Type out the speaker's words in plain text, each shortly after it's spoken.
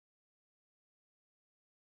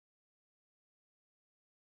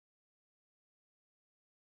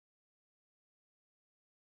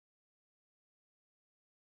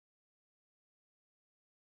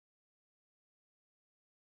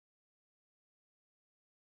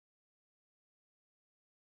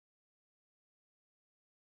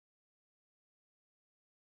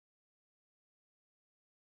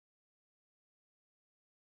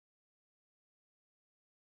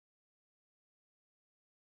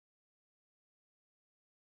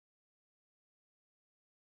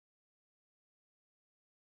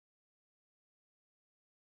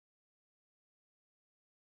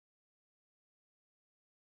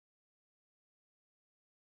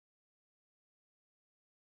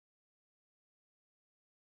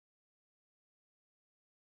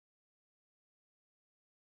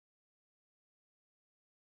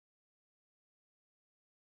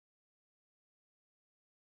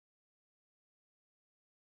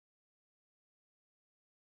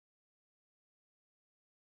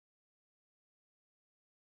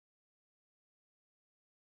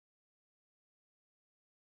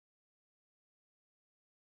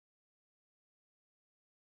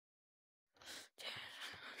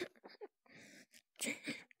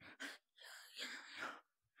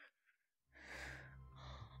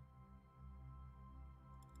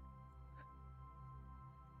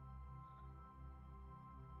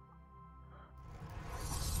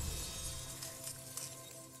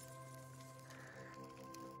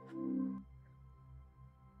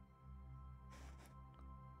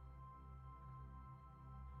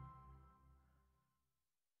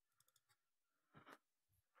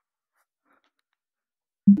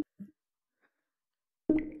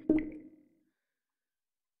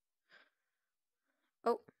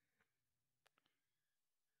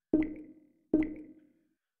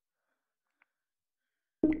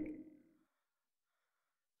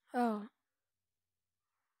Oh,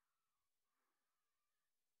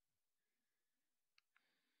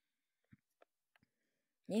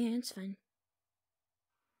 yeah, it's fine.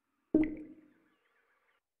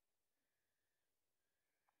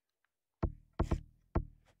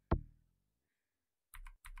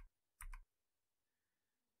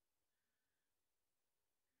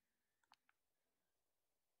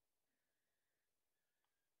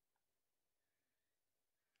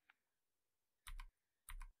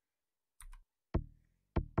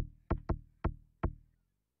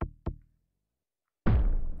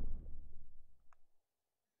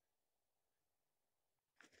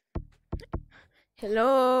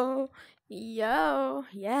 Hello. Yo.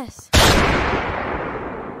 Yes.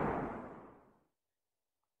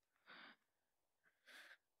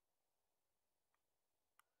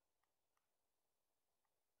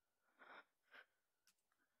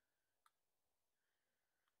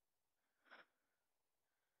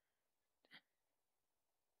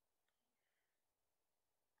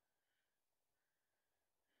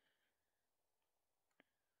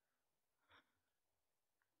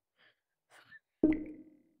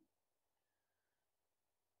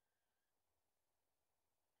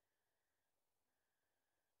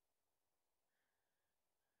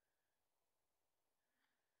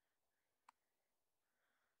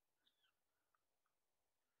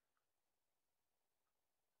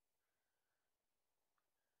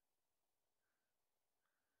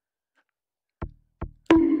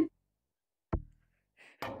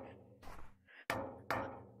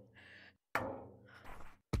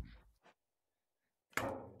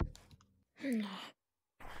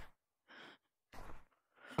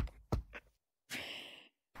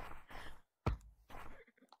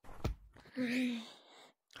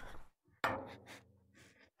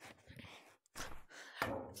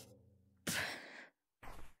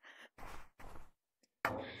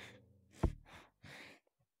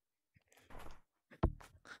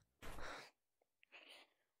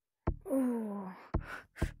 Ooh.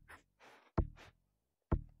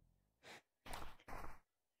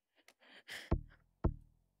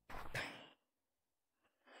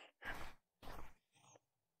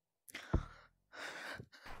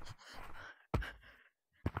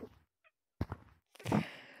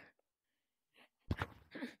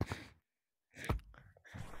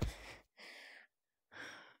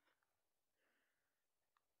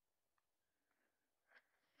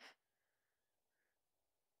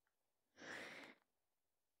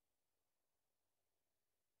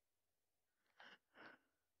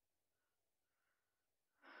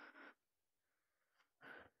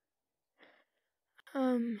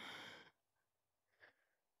 Um.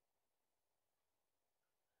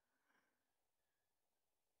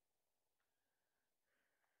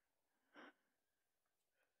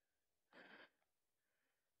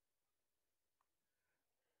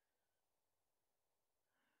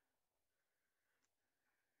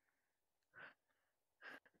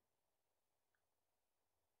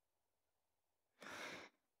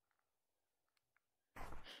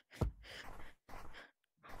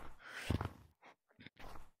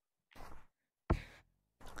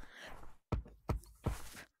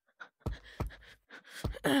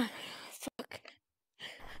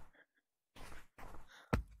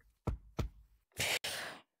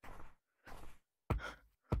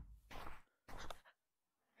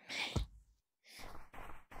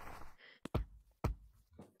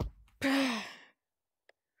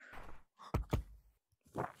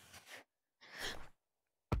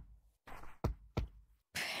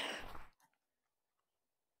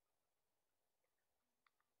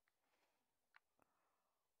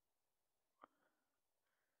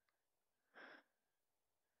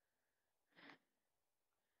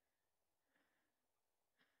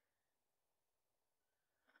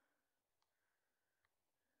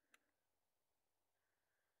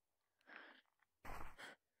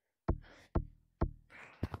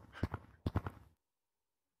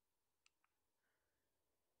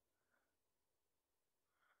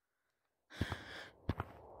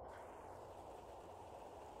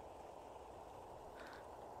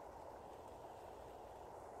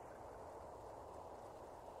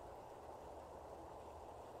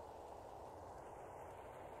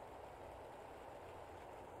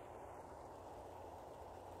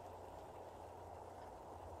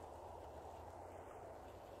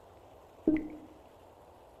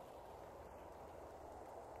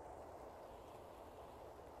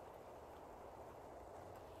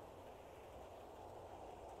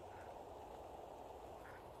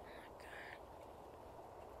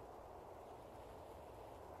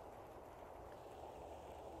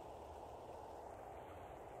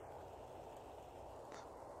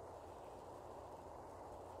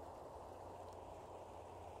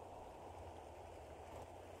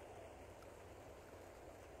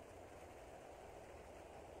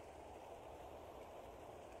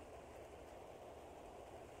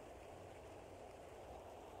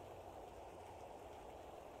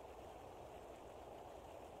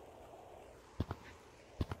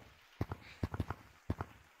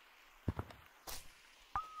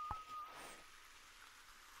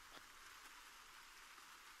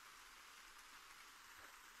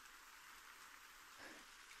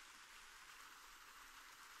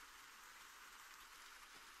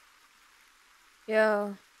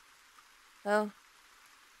 Yo. Oh.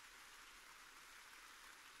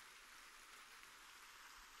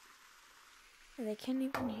 They can't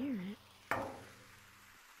even hear it.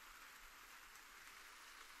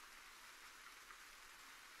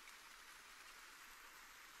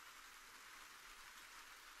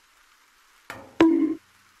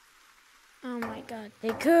 Oh my god, they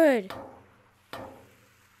could.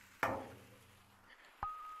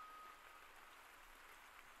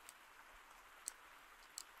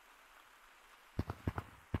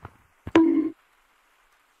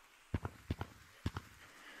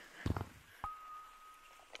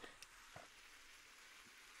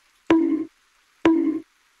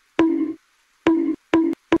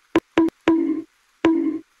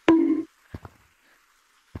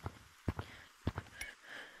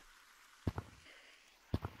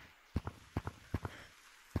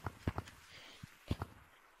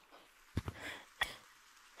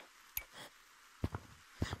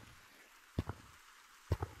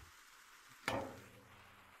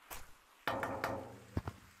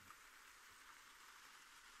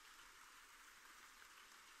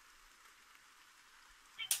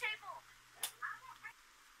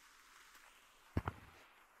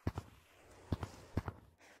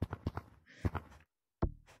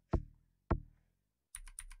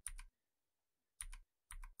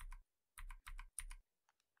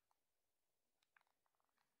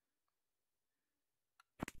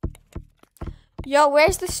 Yo,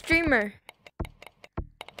 where's the streamer?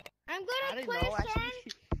 I'm gonna play a song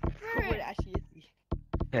first.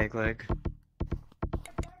 Tag leg.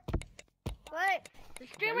 What? The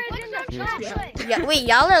streamer is in the chat. Yeah, wait,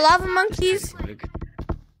 y'all are lava monkeys? Leg.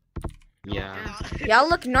 Yeah. Y'all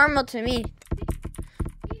look normal to me.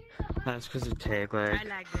 That's because of tag leg.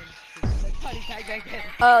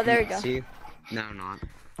 Oh, there we go. See? No, not.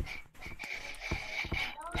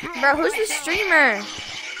 Bro, who's the streamer?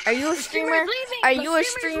 Are you a streamer? Are you a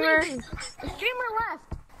streamer? The streamer left.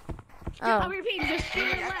 Oh. I'll repeat, the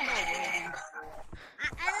streamer left.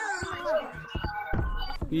 I don't know.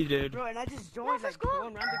 You did. Bro, and I just joined like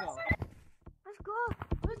 1 round ago. Let's go.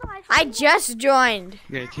 Where's the live I just joined.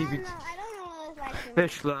 Yeah, keep it. I don't know what it's like.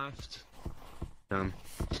 Fish left. Dumb.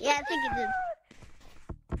 Yeah, I think it did.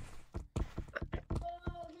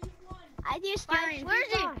 I just joined.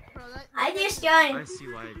 Where's he? I just I joined. see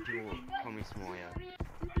why people call me small, yeah.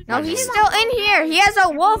 No, he's still in here. He has a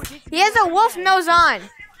wolf. He has a wolf nose on.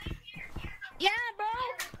 Yeah, bro.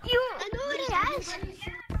 I know what he has.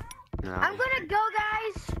 No. I'm gonna go,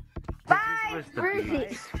 guys. Bye. the Where is he?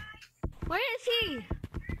 beats. Where is he?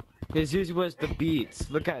 His use was the beats.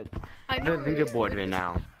 Look at the leaderboard right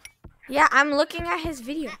now. Yeah, I'm looking at his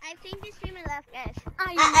video. I think the streamer left, guys.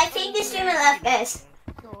 I think the streamer left, guys.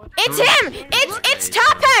 It's him. It's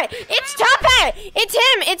Top Hat. It's Top Hat. It's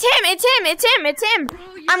him. It's him. It's him. It's him. It's him.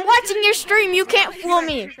 I'm watching your stream. You can't fool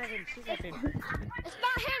me. It's not him.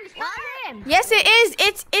 It's not him. Yes, it is.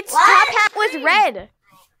 It's Top Hat with red.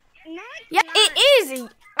 Yeah, it is.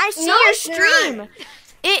 I see your stream.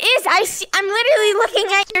 It is. I see. I'm literally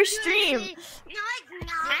looking at your stream.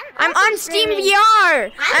 I'm on Steam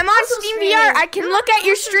VR. I'm on Steam VR. I can look at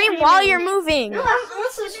your stream while you're moving. No, I'm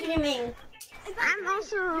also streaming. I'm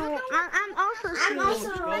also I'm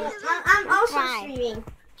also streaming.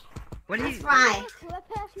 What That's right.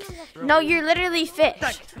 No, you're literally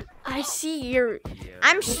fish. I see you're.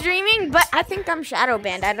 I'm streaming, but I think I'm shadow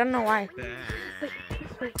banned. I don't know why.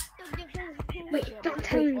 Wait, don't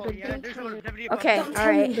tell me. Don't tell me. Okay, all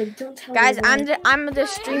right, guys. I'm the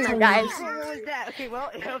streamer, guys. Okay, well,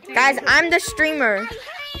 Guys, I'm the streamer.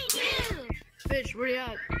 Fish, where you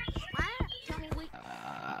at?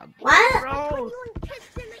 What? Bro,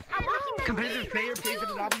 competitive player plays in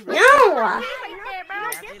the lobby. No.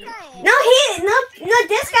 No,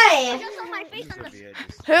 this guy.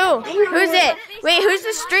 Who's it? Wait, who's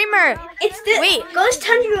the streamer? It's the Wait. Ghost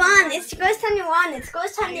Hunter 1. It's Ghost Hunter 1. It's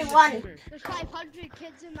Ghost Hunter 1. There's 500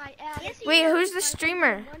 kids in my ass. Wait, who's the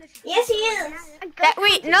streamer? Yes, he is.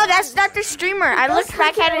 Wait, no, that's not the streamer. I looked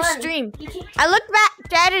back at his stream. I looked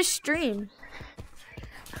back at his stream.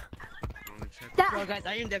 Bro, guys,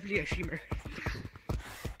 I am definitely a streamer.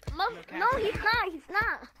 No, he's not. He's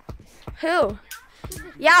not. Who?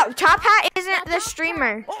 Yeah, Top Hat isn't the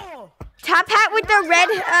streamer. Oh! Top Hat with the red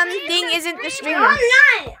thing isn't the No, streamer. I'm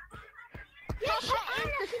not. Yes, I'm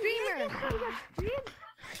the streamer.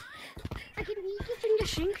 I can use this in the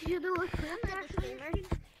stream because you're the one the streamer.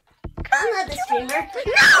 I'm not the streamer.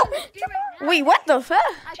 No! Wait, what the fuck?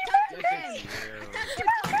 I talked to him. I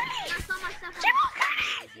saw myself.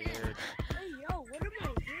 Hey, yo, what are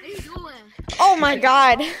you doing? Oh my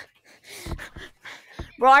god.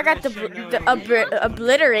 Bro, I got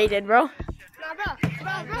obliterated, bro. Nah, bro,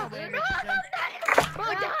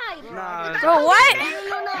 Nah, Bro, what?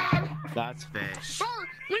 that's fish. Bro,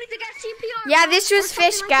 we need to get CPR. Yeah, this was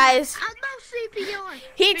fish, guys. I love CPR.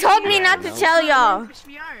 He told me not to tell y'all.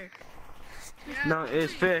 No,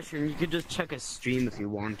 it's fish, and you can just check his stream if you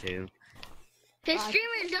want to. His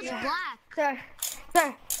streamer is just black. Sir,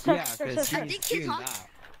 Yeah, because I he's think he's streamed on- that.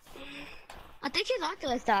 I think his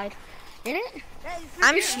Oculus died. Did it?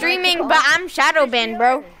 I'm streaming, but I'm shadow banned,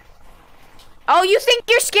 bro. Oh, you think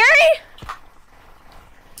you're scary?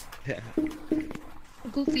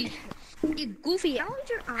 Goofy. You goofy.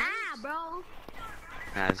 Bro.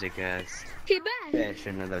 As it goes. He bad. Fish,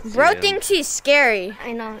 another Bro two. thinks he's scary.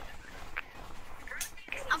 I know.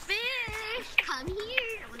 A fish. Come here.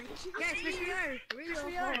 Guys, fish VR.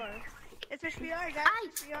 It's fish VR,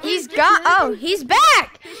 guys. He's got. Oh, he's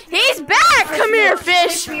back. He's back. Come here,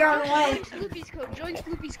 fish. we are on the way. Sloopy's code. Join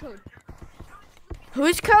Sloopy's code.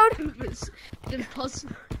 Whose code? It's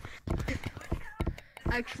impossible.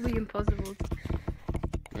 Actually impossible.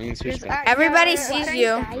 I mean, fish back. Everybody sees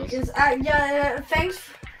you. Yeah, thanks.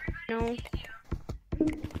 No.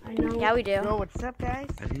 I know. Yeah, we do. Yo, what's up, guys?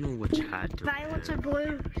 I don't know which hat to Violets wear. are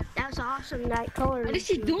blue. That's awesome. That color. What is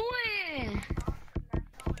he doing?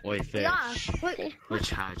 Oi, fish. Yeah. What? Do Which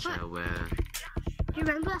hat should I wear? you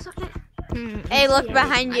remember that something? Hey, look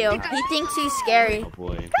behind you. He thinks he's scary. Oh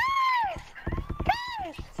boy.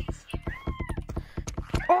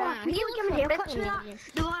 Oh, can you give me a haircut? Do I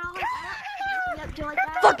all like that? Do you like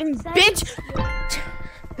that? Fucking bitch.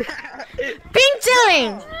 Pink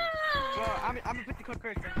chilling. Bro, I'm gonna put the code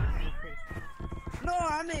first. No,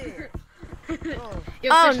 I'm it. Oh.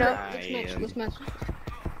 Oh, no. Let's match.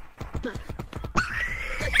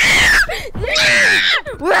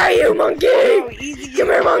 Where are you, monkey? Come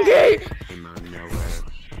here, monkey. Came out of nowhere.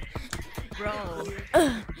 Bro.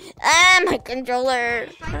 My controller.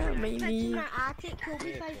 Maybe.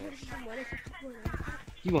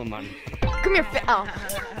 You want money? Come here, oh.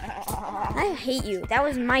 I hate you. That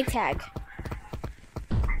was my tag.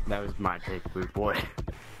 That was my take, boot boy.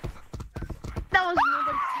 That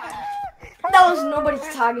was nobody's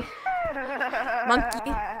tag.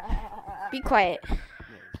 Monkey. Be quiet.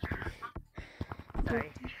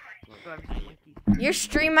 Sorry. Your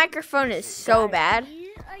stream microphone is so bad.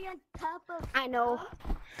 I know.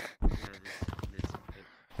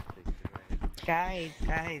 Guys.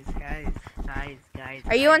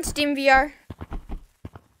 Are you on Steam VR?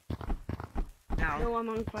 No, I'm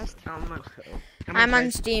on Quest. I'm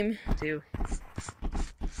on Steam, too.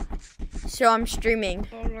 so I'm streaming.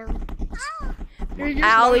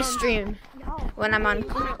 I always stream when I'm on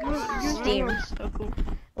Steam.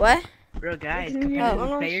 What? Bro, guys,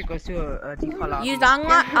 competitive player goes to a default. Use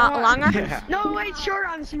longer? No, wait, short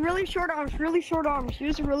arms. Really short arms. Really short arms.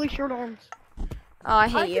 Use really short arms. Oh, I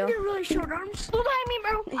hate you. really short arms. What do I mean,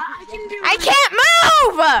 bro? I can do. I can't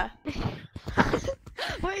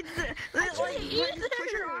move! Wait,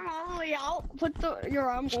 push your arm all the way out. Put your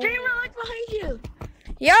arm. Streamer, like behind you.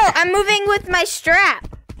 Yo, I'm moving with my strap.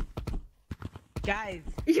 Guys,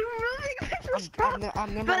 You're moving with your strap.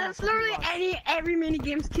 I'm never But that's literally every mini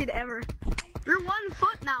games kid ever. You're 1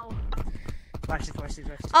 foot now. Watch this.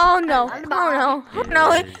 Oh no! Oh no! Oh no!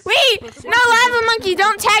 Wait! No, lava monkey!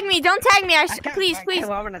 Don't tag me! Don't tag me! Please,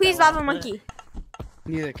 lava monkey.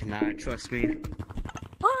 Neither can I, trust me.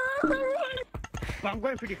 But I'm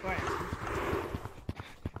going pretty fast.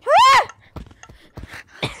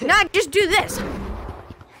 No, just do this.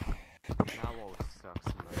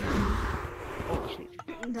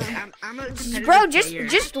 I'm a competitive Bro, player.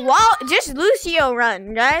 just Lucio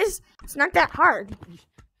run, guys. It's not that hard.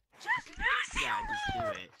 Yeah,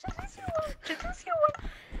 just do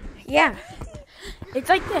it. Yeah. It's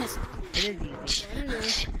like this. It is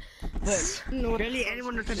easy. But barely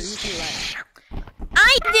anyone knows how to use it right.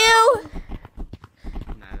 I do.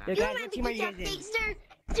 Nah, Yo, guys, what team are you guys in? sir?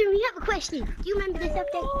 Sir, we have a question. Do you remember this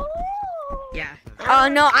update? Yeah. Oh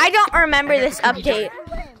no, I don't remember this update.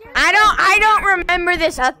 I don't remember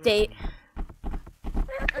this update.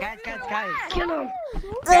 Guys. Kill him.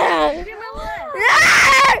 Yeah.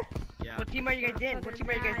 What team are you guys in?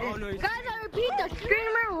 Oh, no, he's Guys, I repeat, the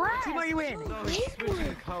streamer left. Team are you in? no, he's switching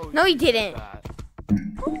the code. No, he didn't.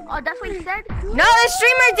 Oh, that's what he said? No, the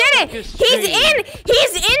streamer didn't.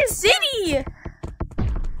 He's in city.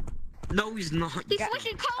 No, he's not. He's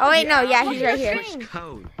switching codes. Oh wait, no, yeah, he's right here. Switch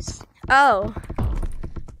codes. Oh.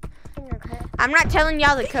 I'm not telling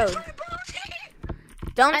y'all the code.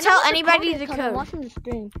 Don't tell anybody the I'm code. watching the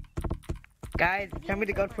stream. Guys, tell me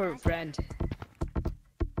to go for a friend.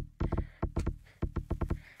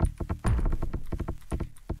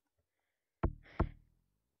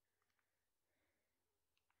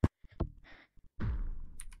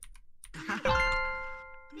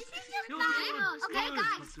 This is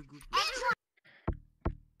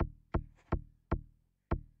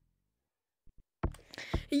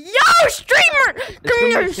Yo, streamer! Come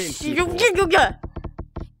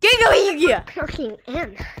here! Cooking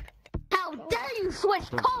in. How dare you switch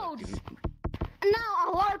codes? Now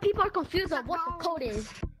a lot of people are confused on what the code is.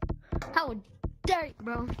 How dare you,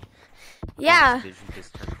 bro? Yeah.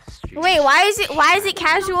 Wait, why is it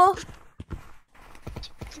casual?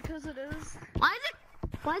 Because it is.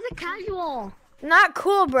 Why is it casual? Not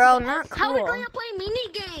cool, bro. Not How are we cool. gonna play mini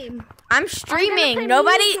game? I'm streaming.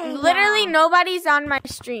 Nobody, literally nobody's on my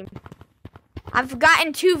stream. I've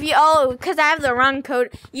gotten 2 views. Oh, because I have the wrong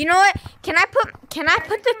code. You know what? Can I put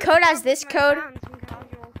the code as this code?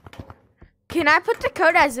 Can I put the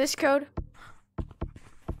code as this code?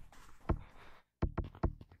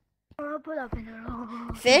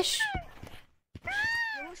 Fish?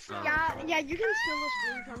 Yeah, you can steal the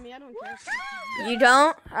screen from me. I don't care. You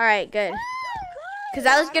don't? Alright, good. Because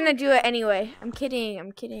I was going to do it anyway. I'm kidding. Yo,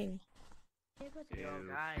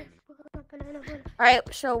 guys.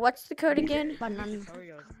 Alright, so what's the code again? Oreos.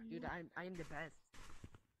 Dude, I am the best.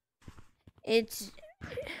 It's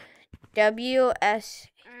WS.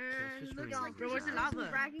 Bro, where's the lava?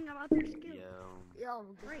 Bragging about their skill. Yo,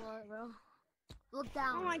 guess what, bro? Look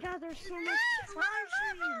down. Oh my god, there's so much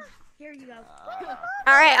flashing. Here you go.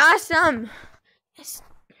 Alright, awesome.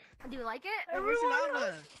 Do you like it? Where's the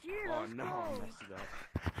lava? Oh no, I messed it up.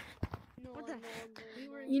 What the?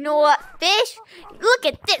 You know what, fish? Look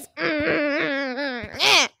at this. Guys,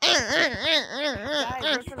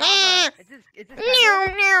 where's the lava? It's just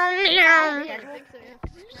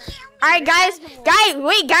Alright, guys,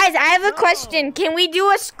 wait, guys, I have a question. Can we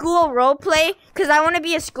do a school role play? Because I want to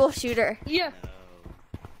be a school shooter. Yeah.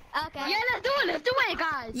 Okay. Yeah, let's do it,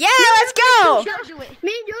 guys. Yeah, let's go. Do it.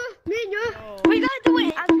 Me and you. We gotta do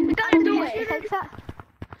it. We gotta do it. We gotta do it, bro.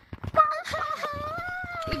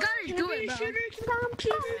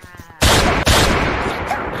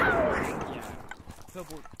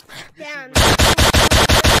 Damn.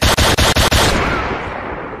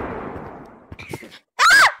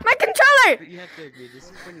 My controller. But you have to agree, this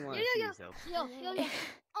is when you want to see yourself. Yo.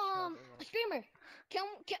 Streamer, can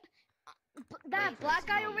that black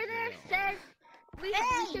guy over there said we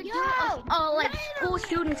should do a like school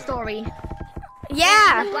shooting story.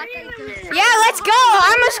 Yeah. Black guy said- Yeah, let's go.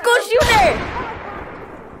 I'm a school shooter.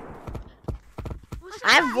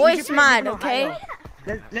 I have voice mod, okay?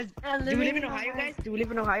 do we live in Ohio, guys? Do we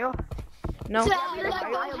live in Ohio? No.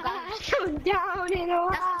 Come down in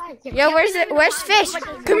Ohio. Yo, where's fish?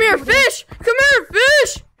 Come here, fish.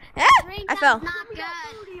 Ah, I fell. Not good.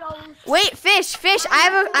 Wait, fish. I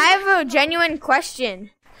have a genuine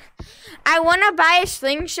question. I want to buy a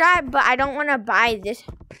slingshot, but I don't want to buy this.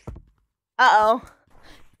 Uh-oh.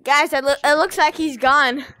 Guys, it looks like he's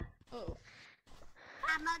gone.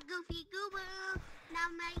 I'm a goofy goober.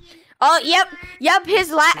 Oh, yep,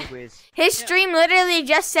 his stream literally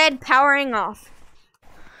just said powering off.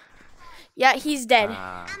 Yeah, he's dead.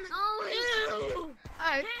 I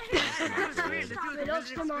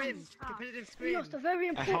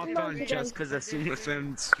hopped on just because as soon as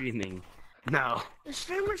I'm streaming. No. The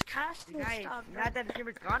streamer's casting Guys, stuff. now that the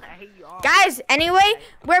streamer's gone, I hate you all. Guys, anyway,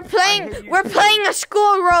 we're playing a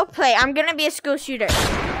school role play. I'm gonna be a school shooter.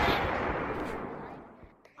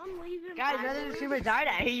 I'm leaving. Guys, now that the streamer died,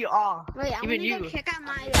 I hate you all. Wait, I'm Even gonna you. go check out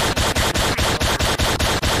my.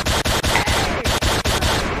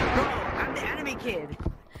 Bro, I'm the anime kid.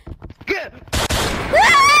 This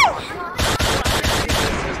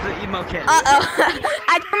is the emo kid. Uh-oh.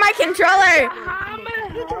 I threw my controller.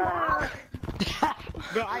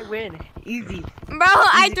 Bro, I win. Easy. Bro,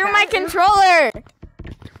 I threw my controller.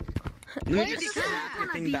 You just snap your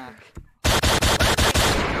thing back.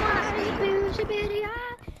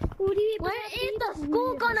 Where is the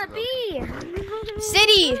school gonna be?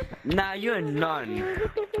 City. Nah, you're none.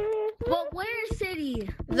 But where is city?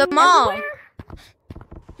 The mall.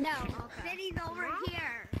 No, city's over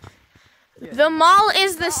here. The mall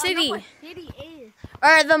is the city. City is.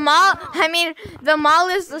 Or the mall, the mall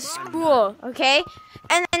is the school, okay?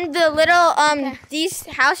 And then the little, these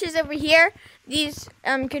houses over here, these,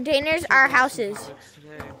 containers are houses.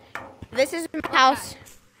 This is my house.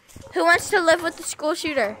 Who wants to live with the school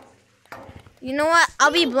shooter? You know what?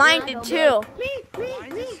 I'll be blinded too.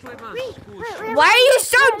 Why are you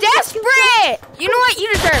so desperate? You know what? You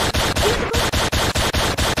deserve.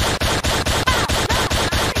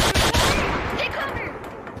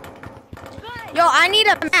 Yo, I need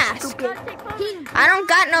a mask. I don't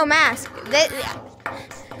got no mask.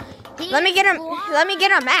 Let me get a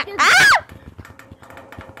mask. Ah!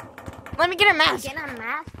 Let me get a mask. Get a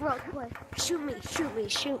mask real quick. Shoot me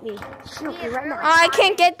right now. Oh, I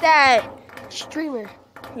can't get that. Streamer,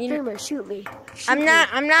 shoot me. I'm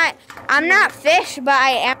not fish, but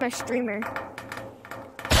I am a streamer.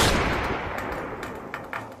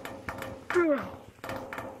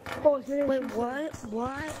 Wait, what?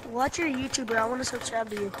 What's your YouTuber? I want to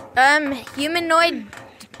subscribe to you. Humanoid,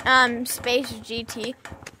 space GT.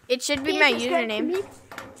 It should be my username.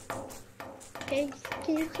 Can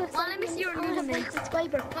you let me see your username.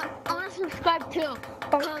 I want to subscribe too.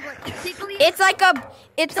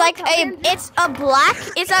 It's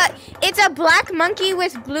a black monkey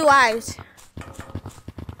with blue eyes.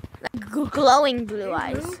 Like glowing blue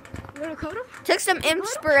eyes. Took some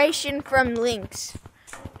inspiration from Lynx.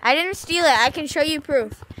 I didn't steal it. I can show you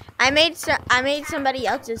proof. I made somebody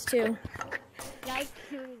else's too.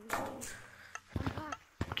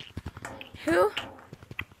 Who?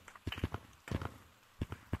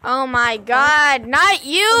 Oh my God! Not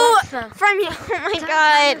you! Alexa. From you! Oh my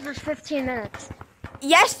God! For 15 minutes.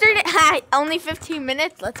 Yesterday, only 15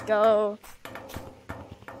 minutes. Let's go.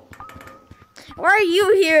 Why are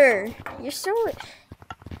you here? You're so.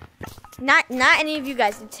 Not any of you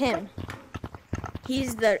guys. It's him.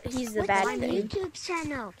 He's the bad thing. What's your YouTube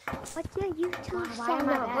channel?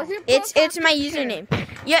 It's my username.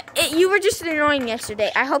 Yeah, you were just annoying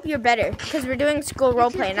yesterday. I hope you're better because we're doing school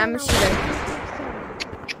roleplay and I'm a shooter.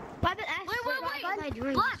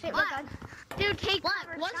 Black. Dude, take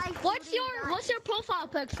what's your profile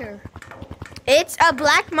picture? It's a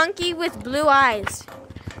black monkey with blue eyes.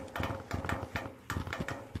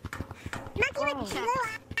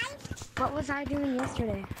 What was I doing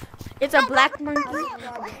yesterday? It's a black monkey.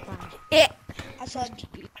 I said,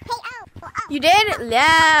 You did?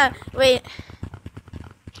 Yeah. Wait.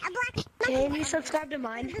 Can you subscribe to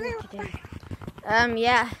mine?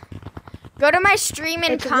 Yeah. Go to my stream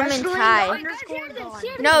and comment hi.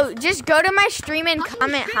 No, just go to my stream and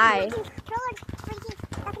comment hi.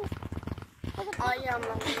 I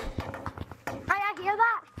hear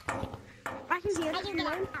that. I can hear that.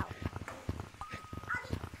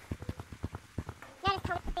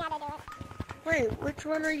 Wait, which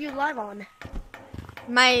one are you live on?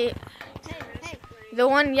 The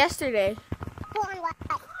one yesterday.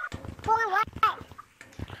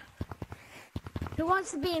 Who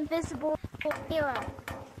wants to be invisible hero?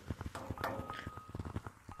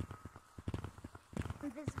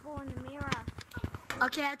 Invisible in the mirror.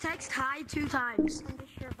 Okay, I text hi 2 times.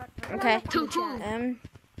 Okay. 2.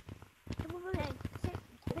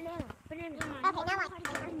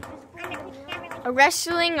 A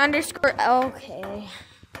wrestling underscore. Okay.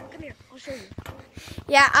 Come here, I'll show you.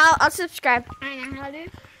 Yeah, I'll subscribe. I know how to.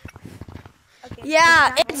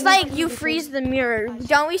 Yeah, it's like you freeze the mirror.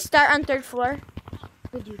 Don't we start on 3rd floor?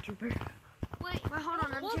 Good YouTuber. Wait, hold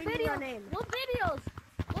on. I'm changing my name. What videos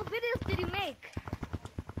did you make?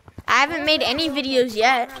 I haven't made any videos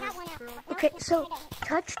yet. Okay, so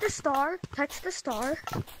touch the star.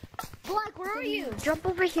 Black, where are you? Jump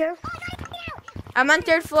over here. I'm on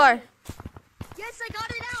 3rd floor. Yes, I got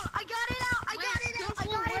it out. I got it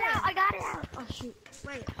out. Oh shoot.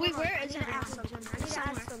 Wait, where is it? I need to ask something.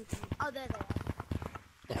 Oh, there.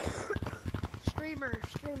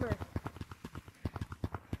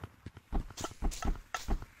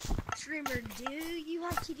 Streamer, do you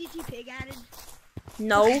have TTT Pig added?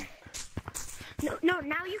 No. No,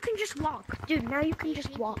 now you can just walk. Dude, now you can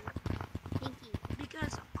just walk. Thank you.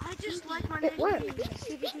 Because I just like my name. It worked.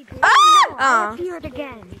 TTT Pig. Ah! I appeared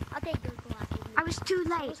again. I'll take Google. I was too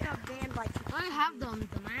late. I just got banned by TikTok. I have them,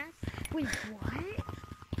 dumbass. Wait, what?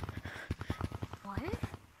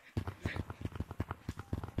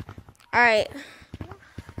 Alright.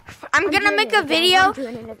 I'm gonna make a video.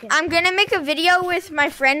 I'm gonna make a video with my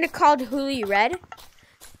friend called Huli Red.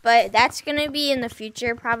 But that's gonna be in the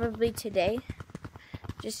future, probably today.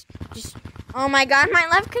 Just oh my God, my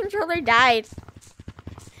left controller died.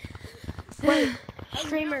 Wait,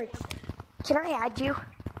 streamer, can I add you?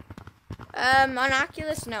 On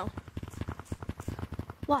Oculus, no.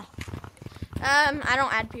 What? I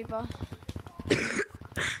don't add people.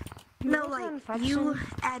 No, like, you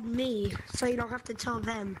add me, so you don't have to tell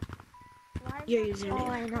them your username. Oh,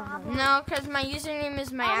 I know. No, because my username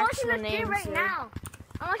is my actual name. I'm watching the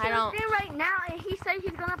stream right now, and he said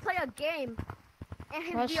he's gonna play a game. And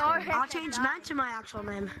his VR headset. I'll change mine to my actual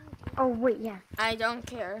name. Oh, wait, yeah. I don't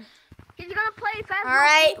care. He's gonna play Phasmophobia.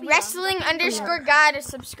 Alright, wrestling underscore God is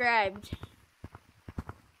subscribed.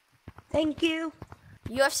 Thank you.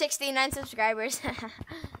 You have 69 subscribers.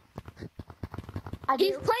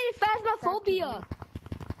 He's playing Phasmophobia.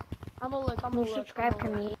 I'm gonna look. Subscribe to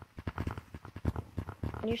me.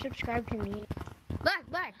 Can you subscribe to me?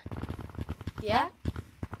 Black. Yeah.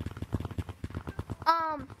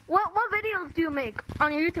 What videos do you make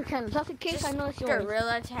on your YouTube channel? Just in case I know it's yours.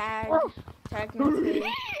 Gorilla Tag. Technically,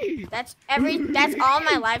 that's all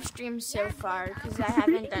my live streams so far because I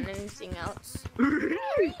haven't done anything else. Simon,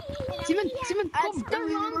 That's the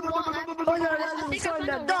wrong one. I think I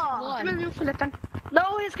found the wrong one.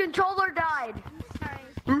 No, his controller died.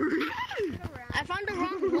 I found the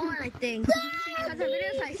wrong one, I think. Because the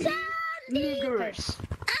videos I see. niggers.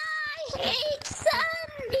 I hate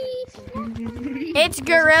Sundays. It's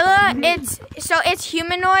Gorilla. It's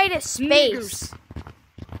humanoid space.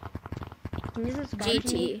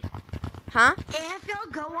 GT. Huh? If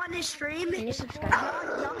you'll go on the stream, Can you subscribe?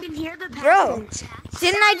 y'all can hear the Bro. peasants.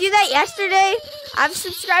 Didn't I do that yesterday? I've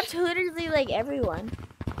subscribed to literally like everyone.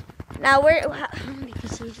 Now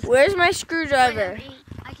where's my screwdriver?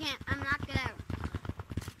 I can't. I'm not good at.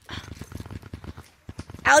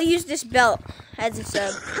 I'll use this belt as a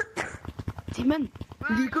sub. Simon,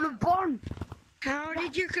 you could have born. How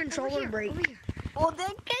did your controller break? Well,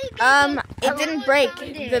 then It didn't break.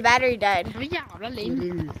 The battery died.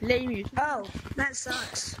 Oh, that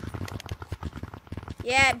sucks.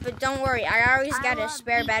 Yeah, but don't worry. I always got a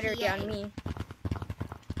spare battery on me.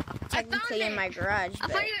 Technically in my garage.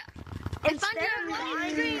 But Instead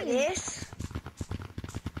of doing this,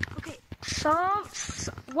 okay.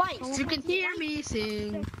 White. You can hear me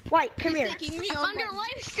sing. White, come here. on your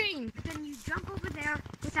live stream. Then you jump over there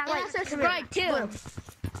without. Yeah, subscribe too.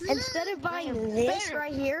 Instead of buying this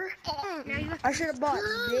right here, I should have bought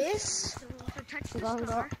this.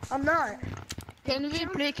 I'm not. Can we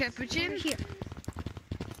play Cappuccino?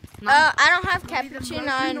 I don't have Capuchin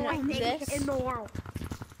on this. In the world.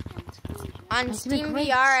 On Steam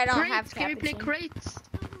VR, I don't have Can we play Capuchin. crates?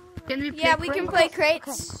 Can we play Yeah, we can play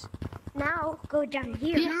crates. Now go down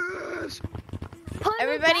here. Yes.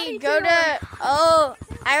 Everybody go to... Oh,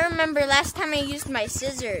 I remember last time I used my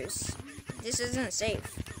scissors. This isn't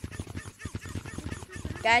safe.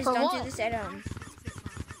 Guys, For don't what? do this at home.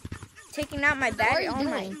 Taking out my battery. Oh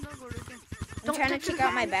my. I'm trying to take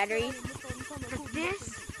out my battery.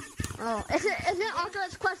 This. Oh, is it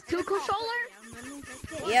Oculus Quest 2 controller?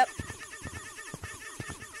 Yep.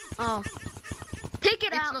 Oh. Take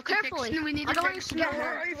it It's out not carefully. protection, we need I don't want protection. you to get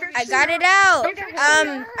hurt. I got it out.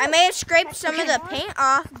 I may have scraped some of the paint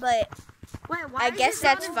off, but Wait, why I is guess this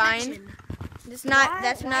not that's in fine. section? that's not Why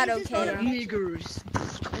is this not okay. Niggers.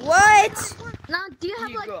 What? Now, do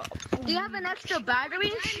you have an extra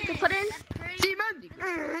battery to put in? Simon.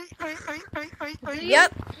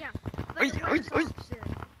 Yep.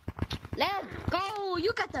 Let's go.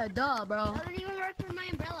 You got the dub, bro. Doesn't even work for my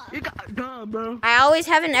umbrella. You got dumb, bro. I always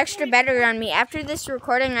have an extra battery on me. After this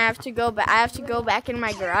recording, I have to go back in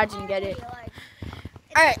my garage and get it.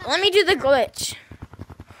 All right, let me do the glitch.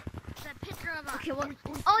 Okay, well,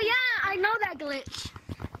 oh yeah, I know that glitch.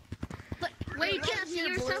 But wait, you can't see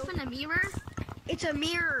yourself in the mirror? It's a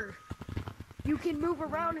mirror. You can move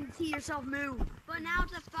around and see yourself move. But now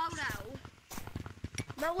it's a photo.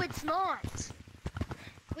 No, it's not.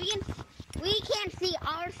 We can't see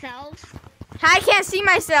ourselves. I can't see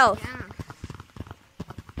myself. Yeah.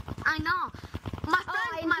 I know. My I friend,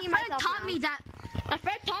 see my friend myself taught now. me that. My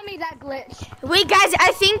friend taught me that glitch. Wait, guys,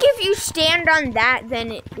 I think if you stand on that,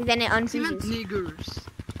 then it Simon. unfreezes. Niggers.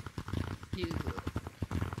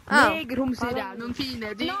 Oh. Negrum será non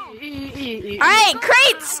fine di. All right,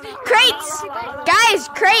 crates. Guys,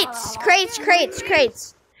 crates.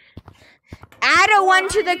 Add a 1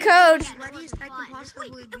 to the code.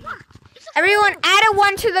 Everyone, add a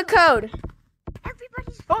 1 to the code.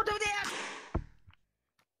 Oh, do that.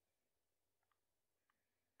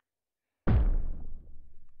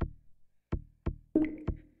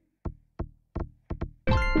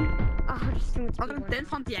 Den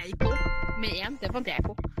fant jeg på. Med en, den fant jeg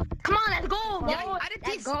på. Come on, let's go, bro. Jeg er et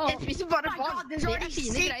tiss. Jeg spiser bare vann. Det er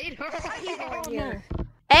fine greier.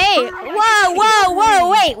 Hey, whoa,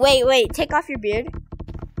 wait. Take off your beard.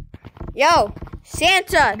 Yo,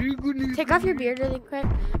 Santa, take off your beard really quick.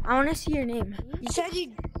 I want to see your name. You said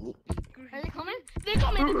you. Are they coming? They're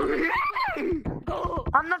coming.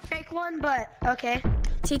 I'm the fake one, but okay.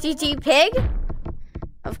 TTT Pig?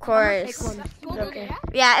 Of course. Okay.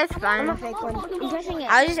 Yeah, it's I'm fine. a fake one. I'm pressing it.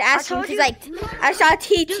 I was just asking because, like, I saw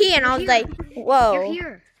TT and I was like, You're whoa.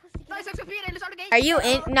 here. Are you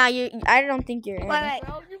in? No, I don't think you're in. Wait.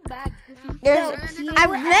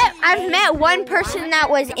 I've met one person that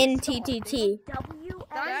was in TTT.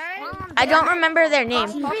 I don't remember their name.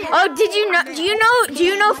 Oh, do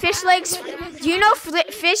you know Fish Legs? Do you know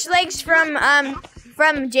Fish Legs from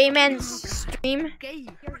J-Man's stream?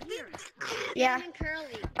 Yeah.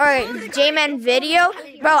 Or J-Man video?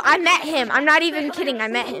 Bro, I met him. I'm not even kidding. I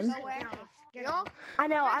met him. I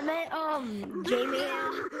know. I met Jamie and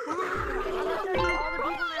all the people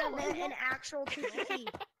that I met in actual TCT.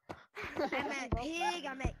 I met Pig.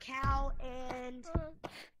 I met Cow, and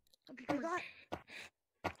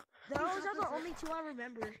those are the only two I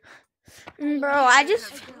remember. Bro, I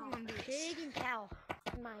just. Pig and Cow.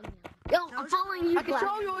 Yo, I'm following you. I can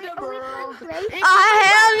show you the world. Oh,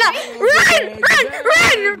 hell no.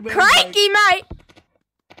 Run! Crikey, mate.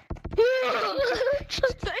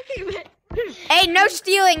 Hey, no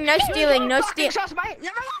stealing, no stealing, no stealing. Sorry.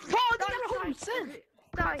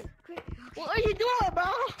 What are you doing, bro?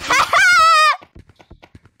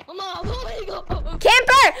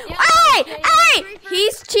 Camper! Hey! Hey!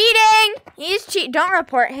 He's cheating! He's cheating. Don't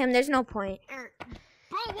report him. There's no point.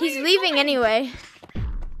 He's leaving anyway.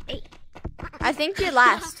 I think you're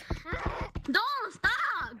last. Don't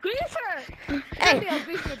stop! Griefer! Hey.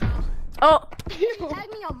 Oh. Tag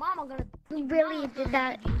me your mom, I'm gonna Really did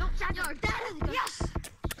that. your dad is gonna. Yes!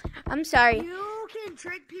 I'm sorry. You can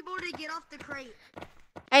trick people to get off the crate.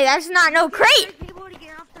 Hey, that's not no crate. Trick people to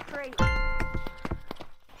get off the crate.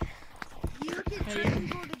 You can trick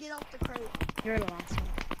people to get off the crate. You're the last one.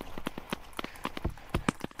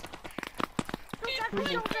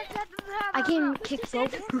 I can kick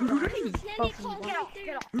both. Get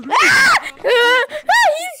off.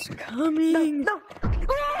 He's coming. No.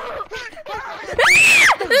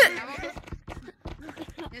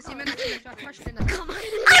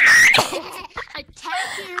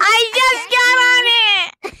 I just got on it.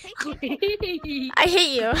 I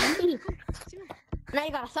hate you. Now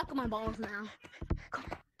you gotta suck on my balls now.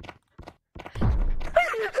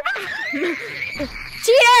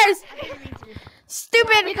 Cheaters!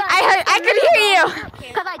 Stupid! I could hear you.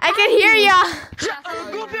 I could hear you.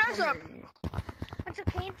 What's a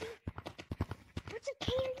candy? What's a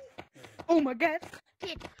candy? Oh my god.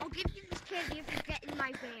 Kid, I'll give you this candy if you get in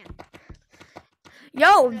my van.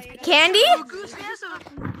 Yo, candy?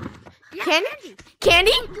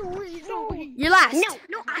 Candy? You're last. No,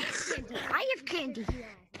 I have candy. I have candy.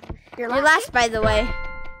 You're last, by the way.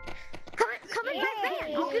 Come in my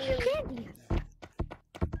van. I'll give you candy.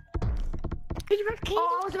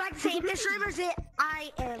 Oh, I was about to say, if this river's it, I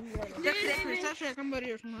am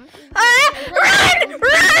ready.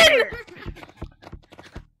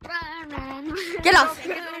 Run! Get off.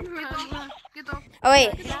 Oh, wait.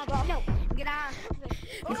 No, get out.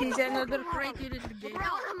 He's another crate you didn't get. No,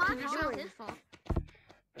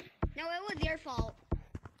 it was your fault.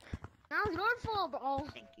 That was your fault, bro.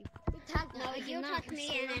 Thank you. No, You touched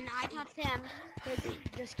me and then I touched him.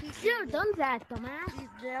 Just keep You should have done that, dumbass.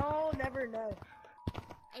 They'll never know.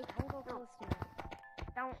 Hey, don't go close to me.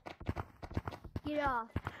 Don't. Get off.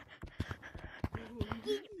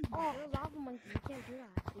 Oh, there's lava monkey. You can't do that.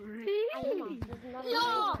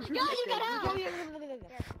 Yo, you get out.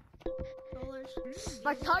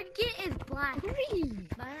 My target is black. But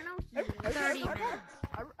I don't know. 30, man.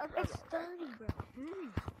 It's 30, bro.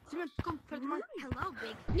 Hello,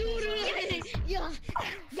 big. Yeah.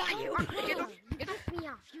 Got you. You kicked me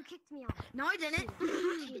off. You kicked me off. No, I didn't.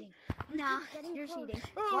 You're cheating. No, You're cheating.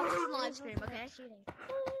 watch the live stream, okay?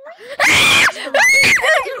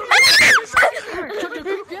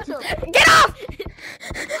 Get off!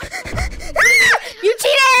 You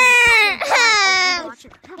cheater!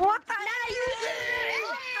 What the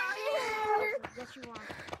Yes, you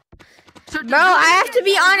are. Bro, I have to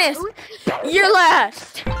be honest. You're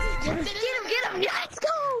last. Get him, let's go!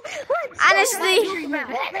 Honestly.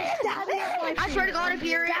 I swear to God, if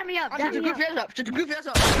you're Dab me up. Shut your goofy ass up. Shut your goofy ass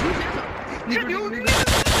up. Get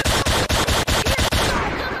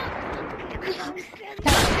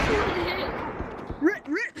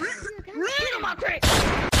him, my crate!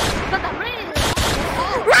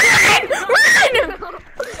 Run! Run!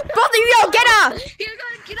 Both of you, get up! You're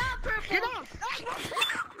gonna get out, Purple! Get off!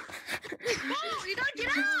 No, you don't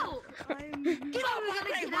get out! Get off my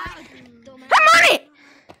crate, I'm on it!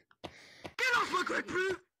 Get off my crate, bro!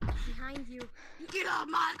 Behind you. Get off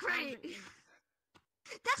my crate!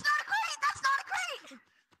 That's not a crate! That's not a crate!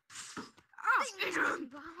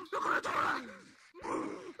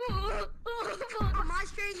 On my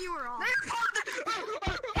screen, you were off.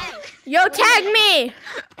 Yo, tag me!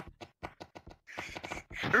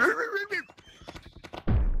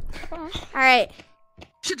 Alright.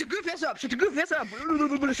 Shut your goofy ass up. Shut your goofy ass up. Shut your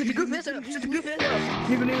goofy ass up. Shut your goofy ass up.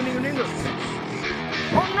 Nigga.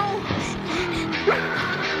 Oh no!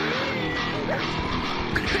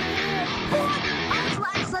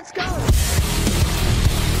 Let's go!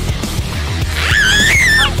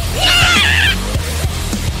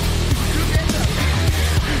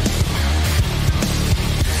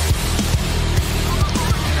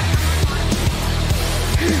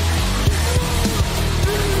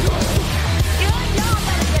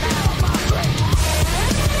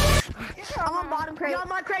 crate. Get on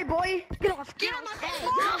my crate, boy. Get off. Get on my crate.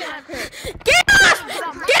 Get off! Get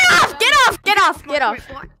off! Get off! Get off! Get off!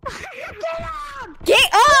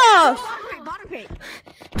 Get off! Bottom crate.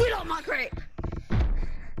 Get on my crate.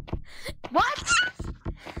 What?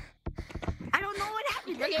 I don't know what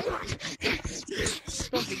happened.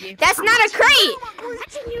 That's not a crate!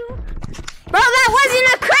 Bro, that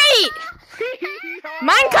wasn't a crate!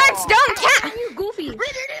 Mine carts don't count! You goofy.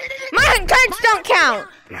 Mine carts don't count!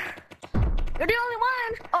 You're the only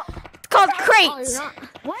one. Oh, It's called oh, crates! you're not.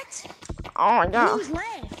 What? Oh my god. Who's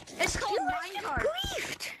left? It's called minecart.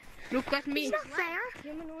 Look at me. It's not fair.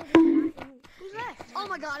 Who's left? Oh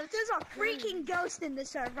my god, if there's a freaking ghost in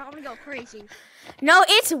this server, I'm gonna go crazy. No,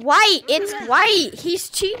 it's white! It's white! He's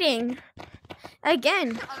cheating.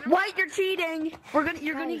 Again. White, you're cheating.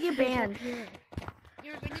 You're gonna get banned.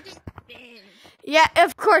 You're gonna get banned. Yeah,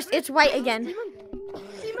 of course, it's white again.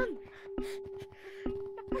 Simon.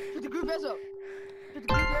 Put the group ass up. Put the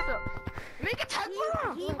group ass up. Make it 10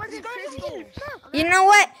 You know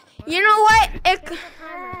what? You know what?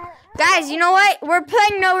 Guys, you know what? We're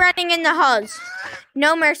playing no running in the halls.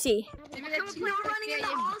 No mercy. No running in the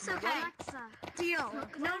halls, okay? Deal.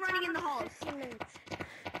 No running in the halls.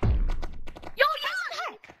 Yo,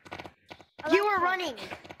 You were running.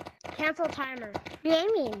 Cancel timer.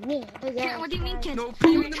 What do you mean cancel? No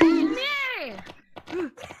payment.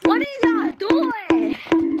 What are you doing?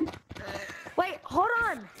 Wait, hold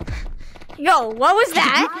on. Yo, what was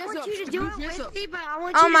that? I want you to do it with me, but I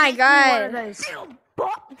want Oh you my to make me one of god. those.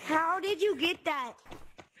 How did you get that?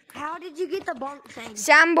 How did you get the bunk thing?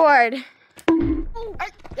 Soundboard.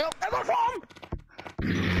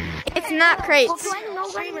 It's not crates. No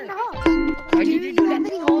running in the halls. Do you have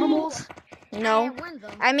any holdables? No.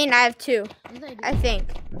 I mean, I have two. I think.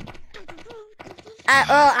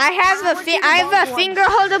 I have a finger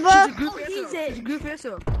holdable. Group ass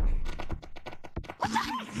up.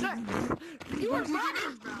 You were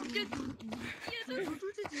running, bro.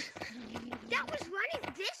 That was running.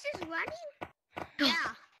 This is running?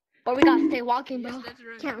 Yeah. But we gotta stay walking, bro.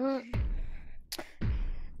 Can't run.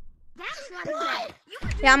 That's running.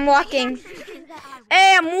 Yeah, I'm walking.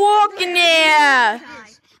 Hey, I'm walking there.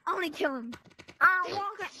 I want to kill him. I'm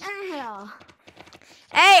walking in here.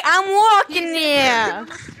 Hey, I'm walking there.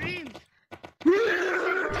 Hey,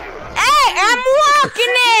 I'm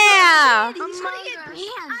walking there. He's gonna get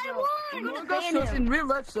banned, bro. Among Us in real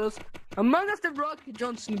life, sus. Among Us the Rock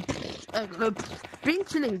Johnson. Bing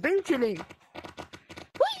chilling. Bang chiller.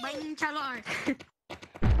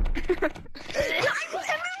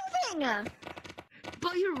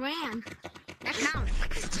 But you ran. That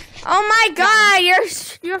counts. Oh my god,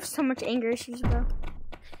 you have so much anger issues, bro.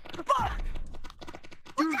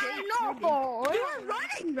 You were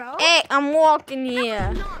running, bro. Hey, I'm walking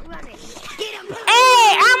here. Not running. Get him.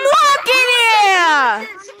 Hey, I'm walking here.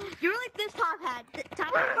 You're like this top hat.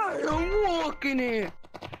 I'm walking here.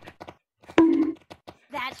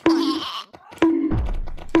 That's funny.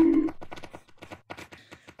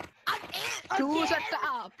 To sette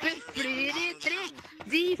apen flere tre.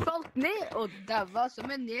 De falt ned, og daua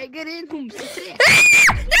som en neger i en homsetre.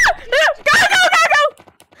 Go.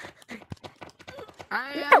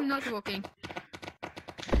 I am not walking.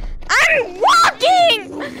 I'm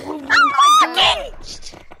walking.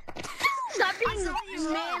 Stop being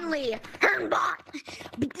manly.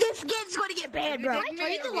 This kid's gonna get banned, bro. Are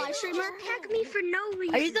you the live streamer? Attack me for no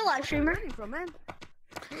reason. Are you the live streamer?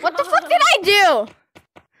 What the fuck did I do?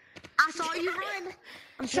 I saw you run.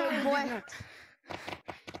 I'm sorry, boy.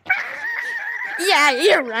 Yeah,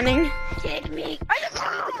 you're running. Kick me.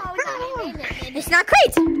 It's not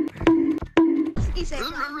crates. He said,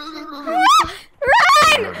 Run!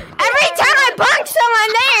 Every time I bonk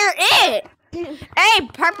someone, they're it. Hey,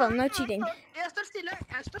 purple, no cheating. Jeg står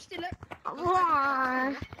stille.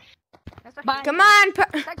 Come on,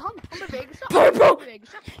 Han beveger seg. purple.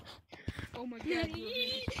 Oh my god.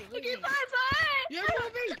 You're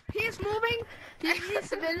moving. He's moving. He's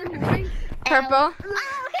very moving. Purple.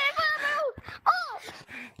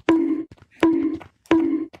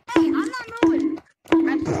 Hey, I'm not moving.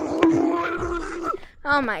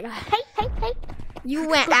 Oh my god. Hey. You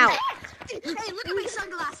went out. Hey, look at my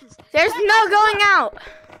sunglasses. There's no going out.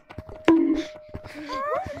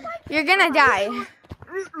 You're gonna die.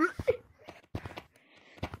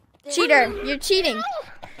 Cheater, you're cheating.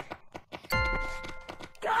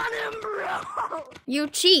 Got him, bro. You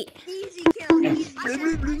cheat. Easy kill. Easy. I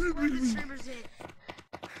said the streamer's it.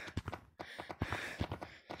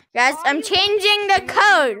 Guys, I'm changing the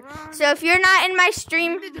code. So if you're not in my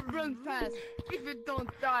stream, You need to run fast. If you don't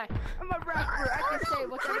die, I'm a rapper. I can say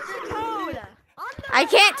whatever. Code. I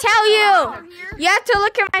can't tell you. You have to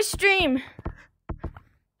look at my stream.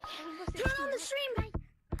 Turn on the stream.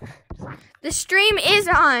 The stream is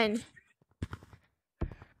on.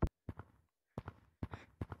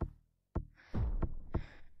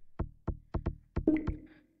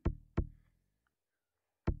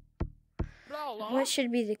 What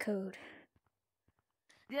should be the code?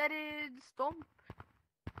 That is stomp.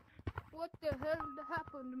 What the hell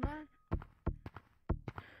happened, man?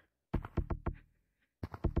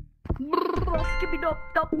 Skip up.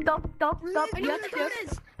 I know what the code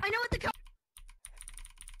is. I know what the code.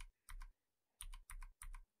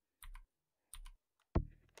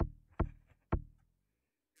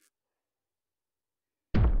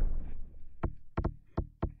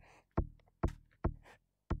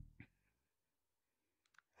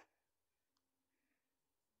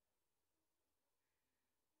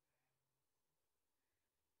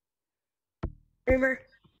 River.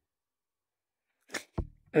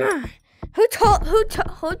 Who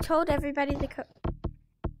told everybody the code?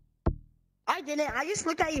 I didn't. I just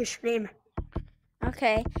looked at your stream.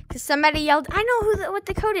 Okay, because somebody yelled, I know what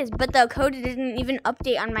the code is, but the code didn't even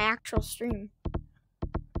update on my actual stream.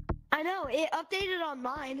 I know. It updated on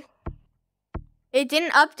mine. It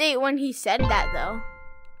didn't update when he said that, though.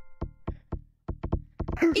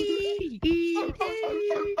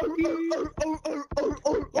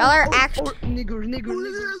 Y'all are actually...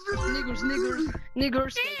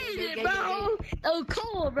 Niggers. Bro. Oh,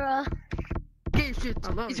 cool, bro.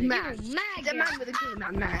 It's mad. The man with the game,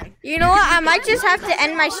 man. You know what? I might just have to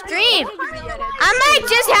end my stream. I might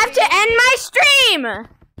just have to end my stream.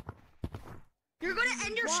 You're gonna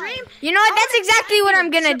end your stream? You know what? That's exactly what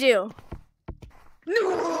I'm gonna do.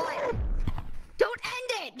 No. Don't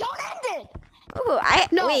end it. Don't end it. Ooh,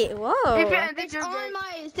 wait, whoa. It's on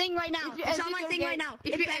my thing right now. It's on my thing right now.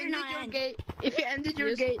 If you ended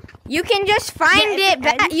your gate. You can just find it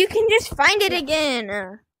back. You can just find it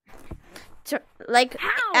again. Like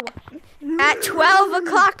at 12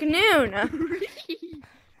 o'clock noon. At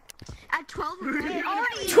 12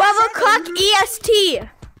 o'clock EST.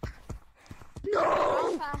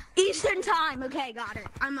 No. Eastern time. Okay, got it.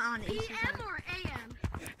 I'm on it. PM or AM?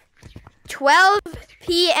 12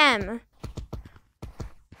 p.m.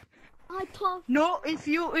 No, if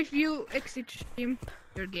you exit stream,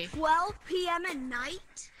 you're gay. 12 p.m. at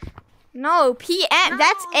night? No, p.m. No.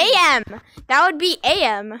 That's a.m. That would be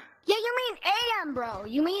a.m. Yeah, you mean AM, bro.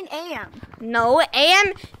 You mean AM. No,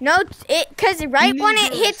 AM. No, because right when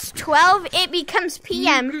it hits 12, it becomes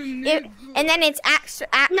p.m. And then it's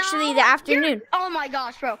actually the afternoon. Oh my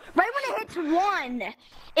gosh, bro. Right when it hits 1,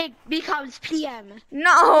 it becomes p.m.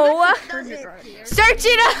 No. Search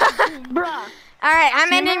it up. Bruh. Alright,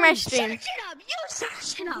 I'm ending my stream. Search it up. You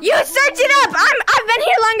search it up. You search it up. I've been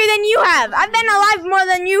here longer than you have. I've been alive more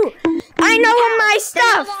than you. I know my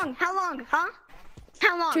stuff. How long? Huh?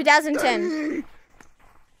 How long? 2010.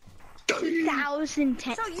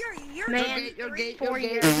 2010. So you're man. You're gay.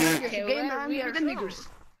 We are the niggers.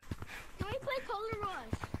 Can we play Color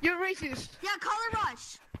Rush? You're racist. Yeah, Color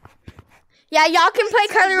Rush. Yeah, y'all can play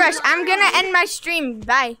Color Rush. I'm gonna end my stream.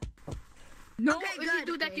 Bye. No, if you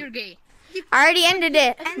do that, you're gay. I already ended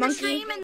it, monkey.